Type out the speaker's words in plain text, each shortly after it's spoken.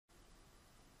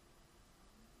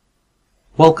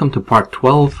Welcome to part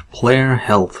 12, player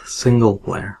health, single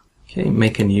player. Okay,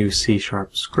 make a new C#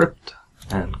 script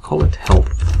and call it health.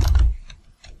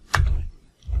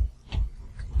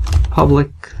 Public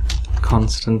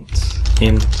constant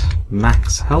int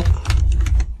max health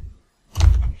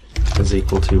is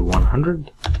equal to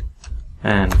 100,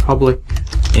 and public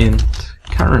int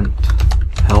current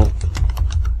health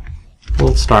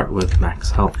will start with max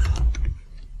health.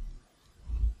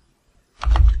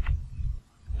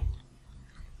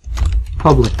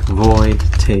 Public void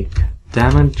take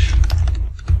damage,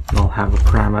 and I'll have a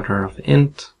parameter of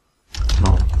int, and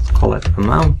I'll call it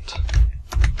amount.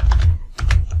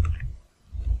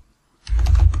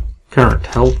 Current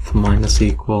health minus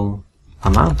equal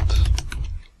amount,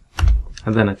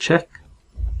 and then a check.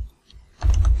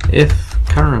 If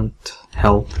current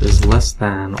health is less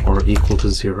than or equal to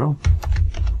 0,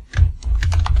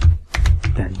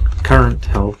 then current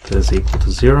health is equal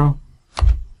to 0.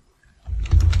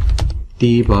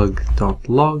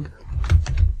 Debug.log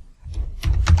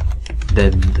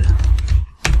dead.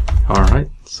 Alright,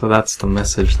 so that's the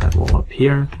message that will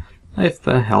appear if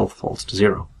the health falls to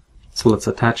 0. So let's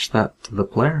attach that to the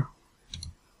player.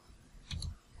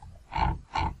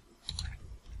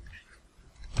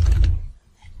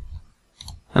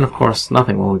 And of course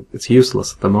nothing, well, it's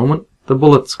useless at the moment. The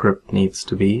bullet script needs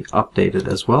to be updated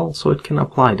as well so it can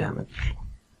apply damage.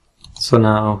 So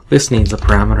now this needs a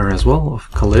parameter as well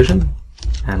of collision,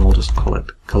 and we'll just call it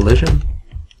collision.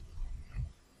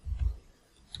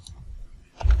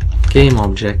 Game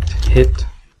object hit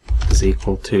is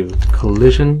equal to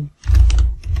collision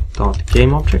dot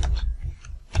game object.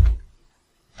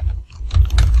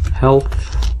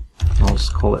 Health, I'll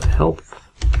just call it health,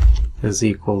 is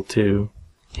equal to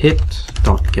hit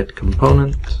dot get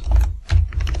component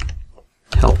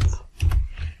health.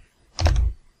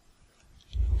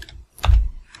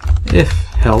 If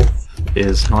health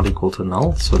is not equal to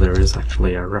null, so there is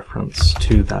actually a reference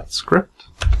to that script,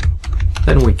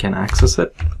 then we can access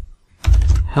it.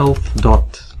 Health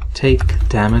dot take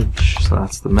damage, so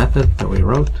that's the method that we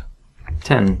wrote,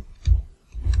 10.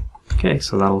 Okay,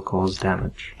 so that'll cause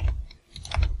damage.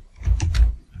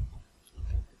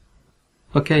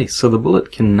 Okay, so the bullet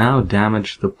can now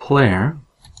damage the player,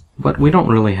 but we don't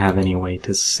really have any way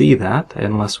to see that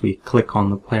unless we click on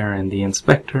the player in the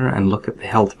inspector and look at the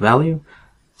health value.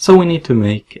 So we need to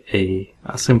make a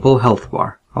simple health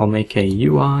bar. I'll make a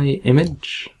UI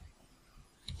image.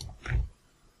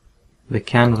 The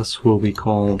canvas will be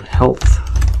called health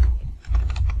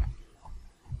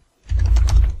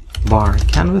bar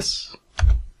canvas.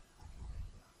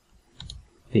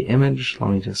 The image, let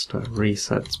me just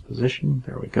reset its position,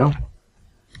 there we go,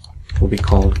 will be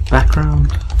called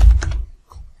background.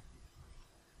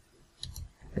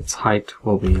 Its height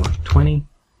will be like 20,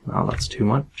 no, that's too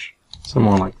much, so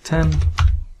more like 10,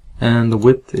 and the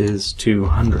width is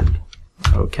 200.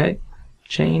 Okay,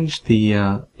 change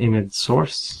the image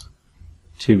source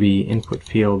to be input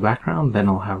field background, then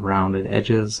I'll have rounded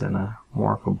edges and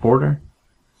more of a border,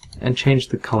 and change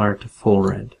the color to full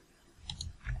red.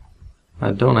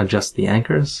 Now don't adjust the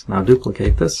anchors, now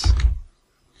duplicate this,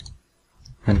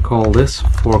 and call this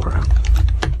foreground.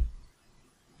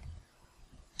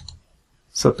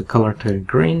 Set the color to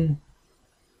green,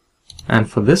 and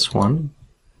for this one,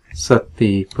 set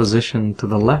the position to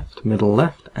the left, middle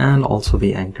left, and also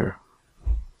the anchor.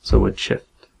 So with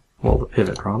shift, well, the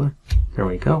pivot rather. There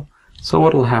we go. So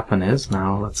what will happen is,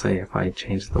 now let's say if I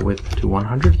change the width to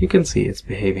 100, you can see it's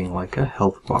behaving like a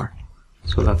health bar.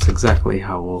 So that's exactly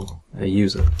how we'll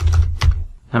use it.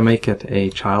 Now make it a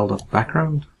child of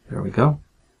background. There we go.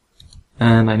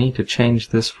 And I need to change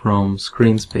this from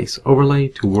screen space overlay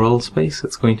to world space.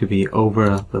 It's going to be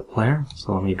over the player.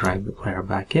 So let me drag the player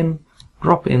back in,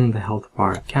 drop in the health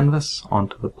bar canvas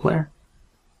onto the player,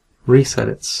 reset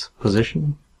its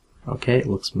position. Okay, it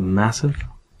looks massive.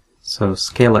 So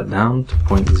scale it down to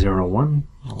 0.01.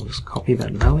 I'll just copy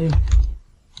that value,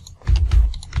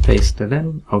 paste it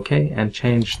in, okay, and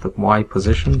change the Y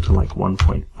position to like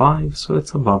 1.5 so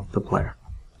it's above the player.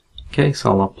 Okay, so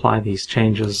I'll apply these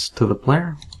changes to the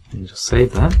player and just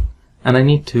save that. And I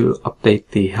need to update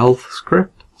the health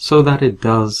script so that it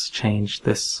does change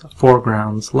this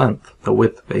foreground's length, the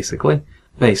width basically,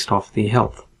 based off the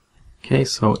health. Okay,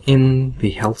 so in the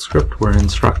health script we're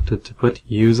instructed to put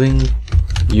using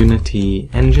Unity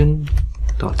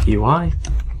engine.ui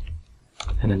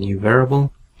and a new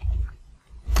variable,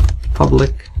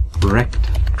 public rect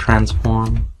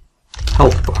transform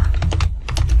health bar.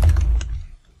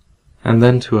 And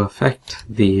then to affect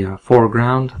the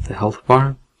foreground, the health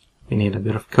bar, we need a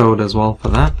bit of code as well for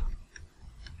that.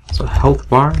 So health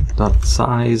bar dot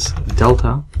size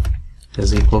delta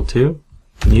is equal to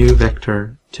new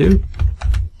vector 2,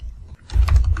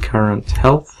 current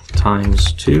health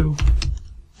times 2,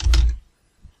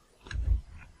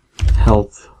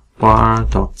 health bar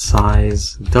dot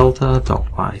size delta dot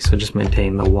y. So just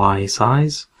maintain the y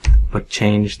size, but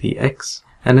change the x,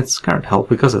 and its current health,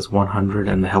 because it's 100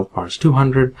 and the health bar is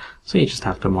 200, so you just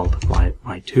have to multiply it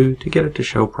by 2 to get it to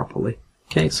show properly.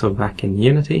 Okay, so back in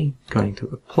Unity, going to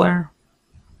the player,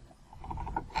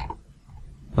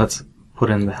 let's put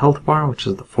in the health bar, which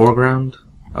is the foreground,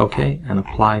 okay, and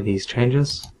apply these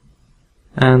changes.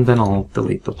 And then I'll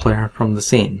delete the player from the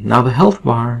scene. Now the health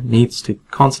bar needs to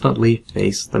constantly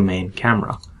face the main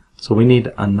camera, so we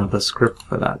need another script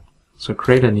for that. So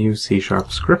create a new C#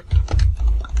 script,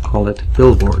 call it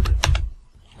billboard.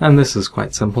 And this is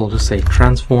quite simple, just say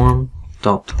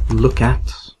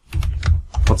transform.lookAt.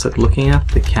 What's it looking at?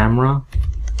 The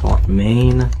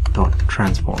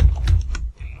camera.main.transform.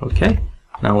 Okay,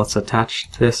 now let's attach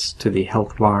this to the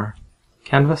health bar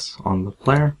canvas on the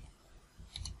player.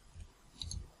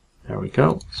 There we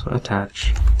go. So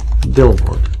attach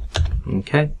billboard.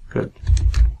 Okay, good.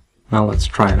 Now let's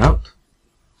try it out.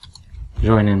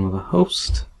 Join in with a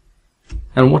host.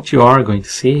 And what you are going to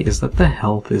see is that the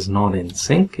health is not in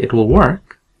sync. It will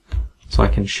work. So I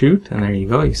can shoot, and there you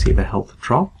go. You see the health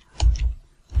drop.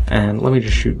 And let me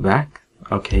just shoot back.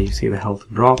 Okay, you see the health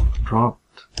dropped.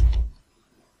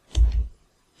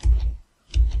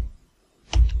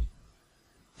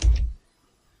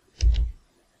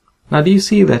 Now do you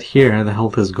see that here the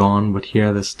health is gone, but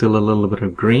here there's still a little bit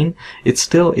of green?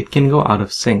 It can go out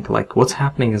of sync. Like what's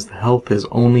happening is the health is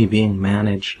only being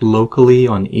managed locally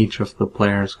on each of the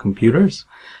player's computers.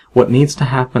 What needs to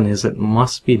happen is it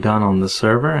must be done on the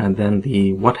server, and then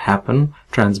the what happened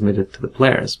transmitted to the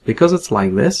players. Because it's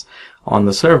like this, on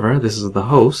the server, this is the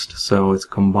host, so it's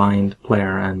combined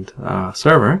player and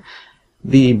server,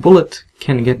 the bullet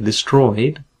can get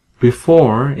destroyed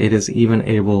before it is even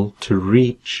able to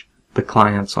reach the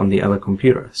clients on the other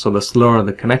computer. So the slower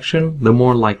the connection, the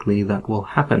more likely that will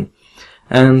happen.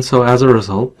 And so as a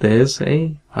result, there's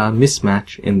a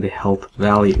mismatch in the health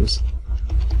values.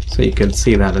 So you can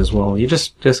see that as well. You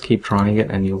just keep trying it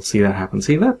and you'll see that happen.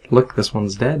 See that? Look, this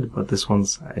one's dead, but this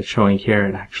one's showing here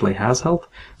it actually has health.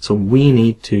 So we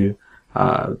need to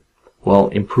well,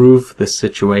 improve this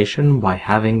situation by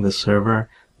having the server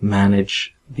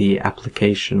manage the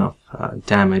application of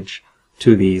damage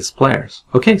to these players.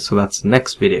 Okay, so that's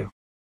next video.